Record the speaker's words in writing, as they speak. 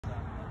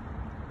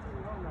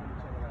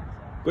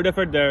Good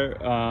effort there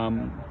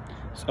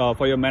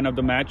for your man of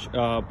the match.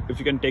 If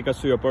you can take us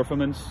through your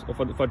performance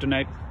for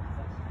tonight.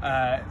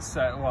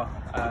 Start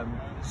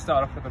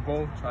off with the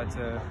ball, tried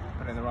to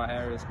put it in the right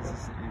areas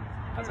consistently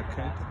as I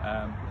could.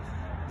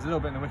 There's a little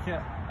bit in the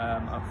wicket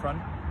up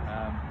front,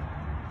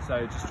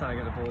 so just trying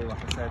to get the ball,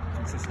 like I said,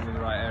 consistently in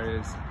the right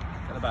areas,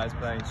 get the batters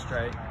playing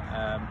straight,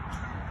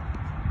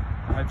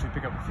 hopefully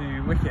pick up a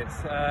few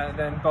wickets.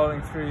 Then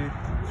bowling through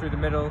the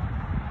middle,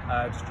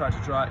 just tried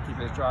to keep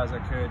it as dry as I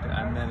could,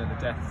 and then at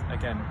the death,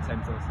 again,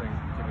 same sort of thing,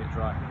 keeping it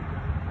dry.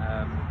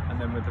 And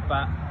then with the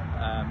bat,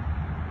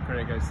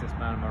 credit goes to this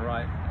man on my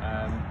right.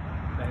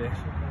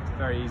 It's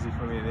very easy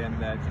for me at the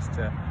end there,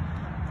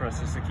 for us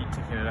just to keep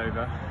ticking it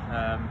over,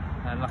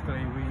 and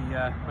luckily we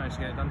managed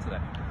to get it done today.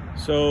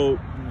 So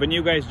when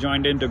you guys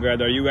joined in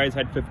together, you guys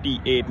had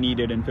 58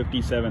 needed in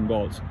 57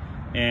 balls,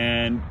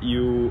 and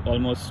you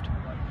almost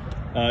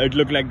it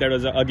looked like there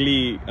was an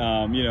ugly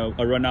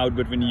a run out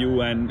between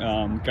you and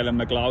Callum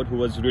McLeod, who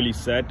was really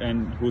set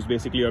and who's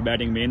basically your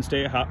batting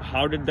mainstay.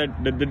 How did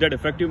that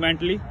affect you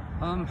mentally?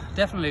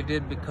 Definitely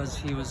did, because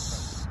he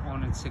was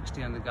on in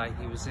 60 and the guy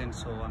he was in,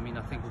 so I mean,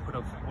 I think we could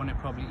have won it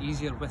probably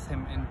easier with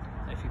him in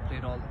if he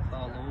played all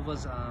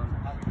overs,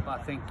 but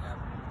I think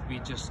we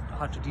just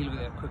had to deal with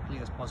it quickly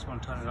as possible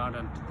and turn it around,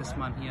 and this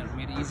man here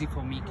made it easy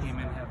for me, came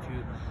in, had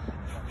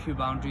a few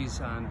boundaries,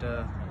 and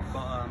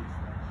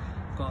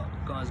got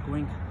us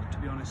going, to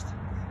be honest.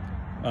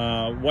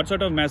 What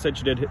sort of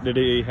message did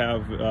he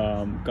have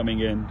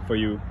coming in for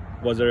you?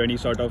 Was there any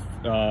sort of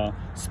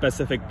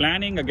specific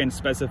planning against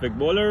specific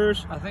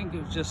bowlers? I think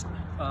it was just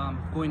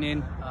going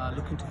in,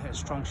 looking to hit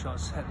strong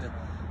shots, hit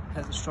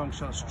the strong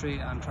shots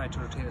straight, and try to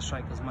rotate the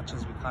strike as much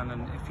as we can.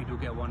 And if we do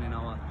get one in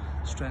our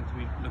strength,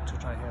 we look to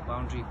try to hit a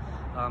boundary.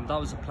 That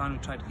was the plan. We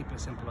tried to keep it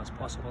as simple as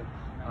possible.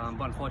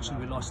 But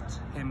unfortunately, we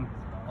lost him.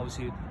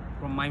 Obviously,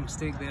 from my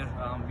mistake there,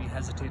 we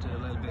hesitated a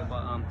little bit,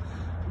 but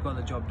we got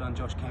the job done.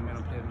 Josh came in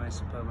and played a nice,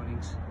 superb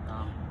innings.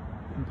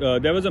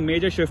 There was a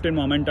major shift in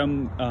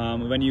momentum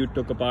when you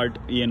took apart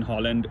Ian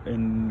Holland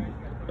in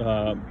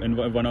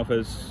one of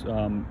his,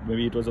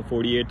 maybe it was a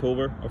 48th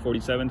over or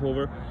 47th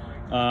over.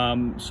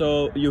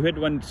 So you hit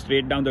one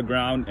straight down the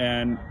ground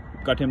and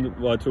cut him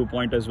through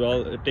point as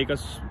well. Take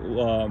us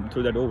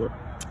through that over.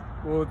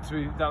 Well,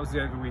 that was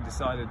the over we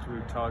decided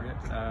to target.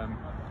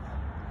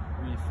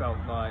 We felt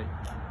like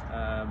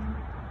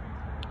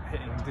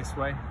hitting this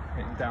way,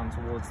 hitting down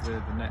towards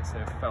the net, so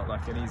it felt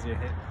like an easier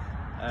hit.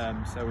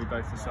 So we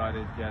both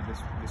decided, yeah,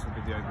 this would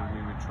be the over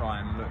we would try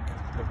and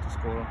look to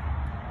score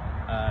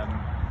on.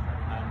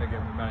 And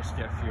again, we managed to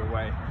get a few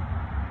away.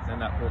 Then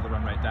that brought the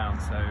run rate down,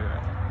 so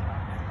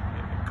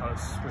it kind of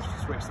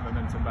switched the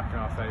momentum back in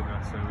our favour,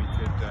 so we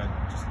could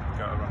just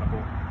go run a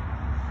ball.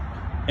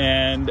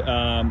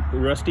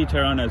 And Rusty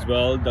Theron as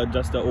well.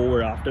 Just the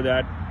over after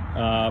that.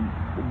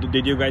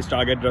 Did you guys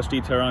target Rusty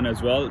Theron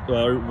as well?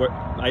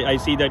 I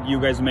see that you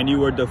guys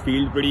maneuvered the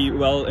field pretty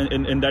well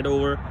in that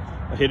over.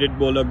 Hit it,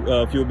 bowl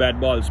a few bad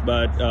balls,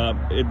 but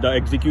the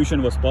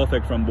execution was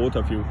perfect from both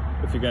of you.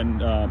 If you can,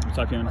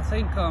 Safyaan. I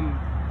think,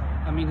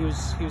 I mean, he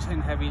was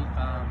hitting heavy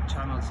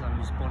channels and he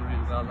was bowling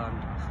really well,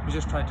 and we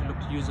just tried to look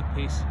to use the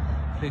pace,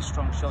 play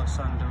strong shots,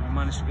 and we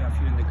managed to get a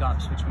few in the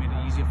gaps, which made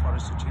it easier for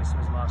us to chase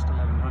those last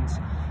 11 runs.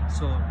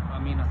 So, I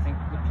mean, I think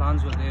the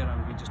plans were there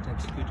and we just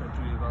executed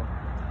really well.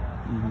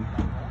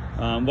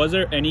 Mm-hmm. Was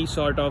there any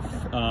sort of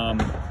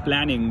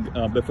planning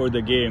before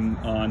the game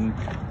on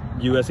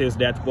USA's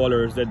death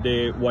bowlers, that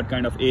what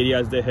kind of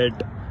areas they hit,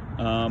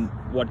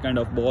 what kind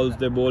of balls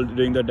they bowled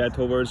during the death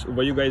overs?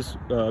 Were you guys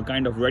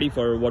kind of ready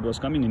for what was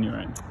coming in your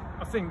end?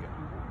 I think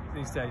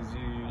these days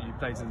you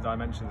play to the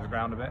dimension of the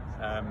ground a bit,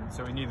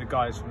 so we knew the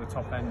guys from the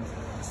top end,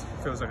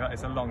 it feels like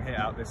it's a long hit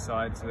out this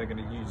side, so they're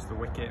going to use the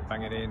wicket,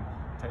 bang it in,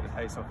 take the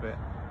pace off it,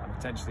 and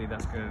potentially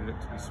that's going to look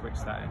to be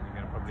switched that in. We're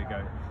going to probably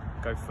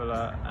go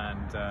fuller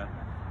and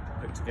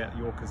look to get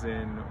Yorkers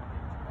in,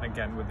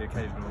 again with the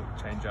occasional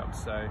change up.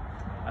 So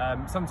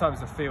sometimes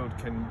the field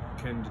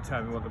can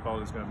determine what the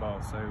bowler's going to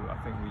bowl, so I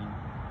think we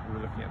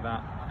were looking at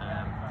that,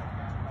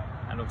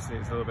 and obviously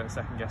it's a little bit of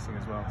second guessing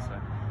as well. So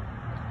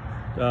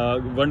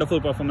wonderful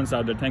performance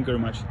out there. Thank you very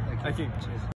much. Thank you. Cheers.